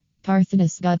Partho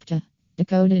Dasgupta.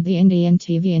 Decoded the Indian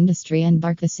TV industry and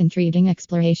BARC. This intriguing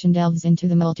exploration delves into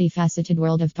the multifaceted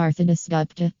world of Partho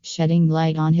Dasgupta, shedding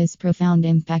light on his profound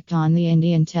impact on the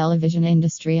Indian television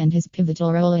industry and his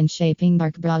pivotal role in shaping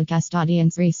BARC Broadcast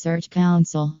Audience Research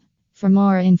Council. For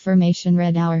more information,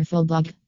 read our full blog.